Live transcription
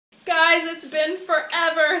guys, it's been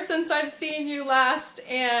forever since I've seen you last,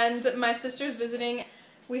 and my sister's visiting.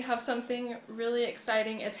 We have something really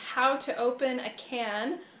exciting. It's how to open a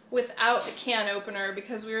can without a can opener,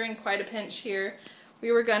 because we were in quite a pinch here.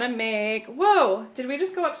 We were gonna make... Whoa! Did we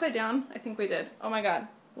just go upside down? I think we did. Oh my god.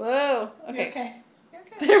 Whoa. Okay. You're okay. You're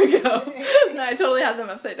okay. There we go. No, I totally had them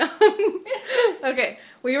upside down. Okay.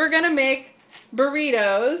 We were gonna make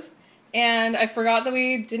burritos, and I forgot that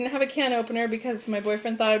we didn't have a can opener because my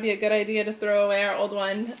boyfriend thought it'd be a good idea to throw away our old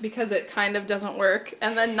one because it kind of doesn't work,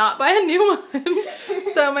 and then not buy a new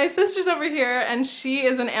one. So my sister's over here, and she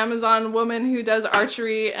is an Amazon woman who does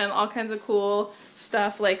archery and all kinds of cool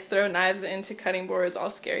stuff, like throw knives into cutting boards, all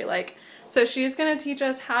scary like. So she's gonna teach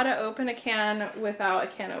us how to open a can without a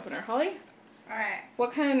can opener. Holly? Alright.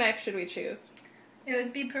 What kind of knife should we choose? It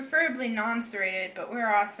would be preferably non-serrated, but we're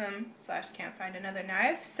awesome / can't find another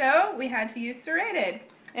knife, so we had to use serrated.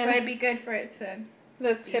 And but it'd be good for it to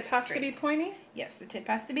the tip has to be pointy? Yes, the tip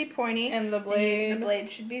has to be pointy. And the blade? The blade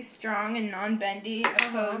should be strong and non-bendy,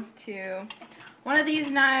 opposed to one of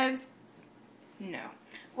these knives. No.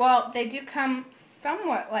 Well, they do come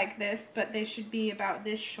somewhat like this, but they should be about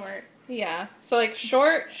this short. Yeah. So like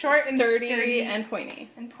short, and sturdy, and pointy.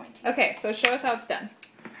 And pointy. Okay, so show us how it's done.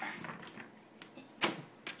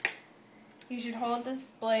 You should hold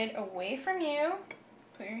this blade away from you.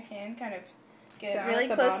 Put your hand kind of, get Down it really at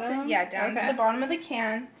the close bottom? to, down to the bottom of the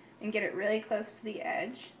can, and get it really close to the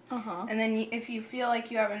edge. And then if you feel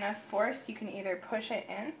like you have enough force, you can either push it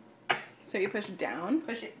in. So you push down?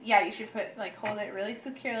 Push it, yeah, you should hold it really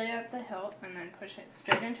securely at the hilt, and then push it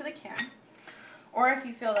straight into the can. Or if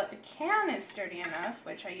you feel that the can is sturdy enough,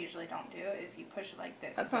 which I usually don't do, is you push it like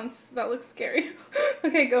this. That looks scary.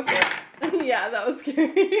 Okay, go for it. Yeah, that was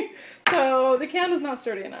scary. So the can is not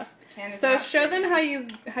sturdy enough. So show them how you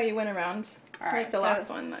went around, like the last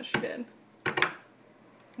one that she did.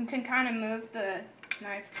 You can kind of move the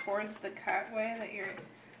knife towards the cut way that you're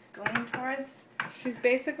going towards. She's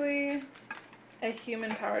basically a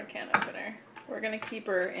human-powered can opener. We're gonna keep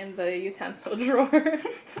her in the utensil drawer.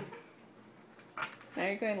 Now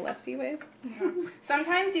you're going lefty ways? Yeah.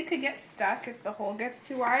 Sometimes you could get stuck if the hole gets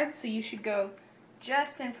too wide, so you should go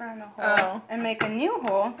just in front of the hole and make a new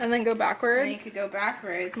hole. And then go backwards? And you could go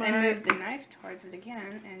backwards and move the knife towards it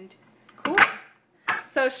again. And cool.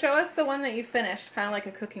 So show us the one that you finished, kind of like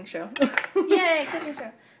a cooking show. Yay, cooking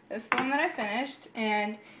show. This is the one that I finished.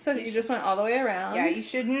 And so you just went all the way around? Yeah, you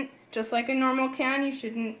shouldn't, just like a normal can, you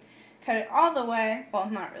shouldn't cut it all the way. Well,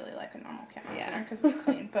 not really like a normal can opener because it's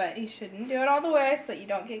clean, but you shouldn't do it all the way so that you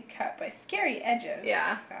don't get cut by scary edges.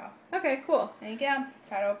 Yeah. So. Okay, cool. There you go. That's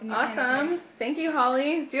how to open your can. Awesome. Thank you,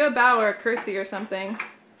 Holly. Do a bow or a curtsy or something.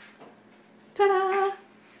 Ta-da!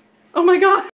 Oh my god!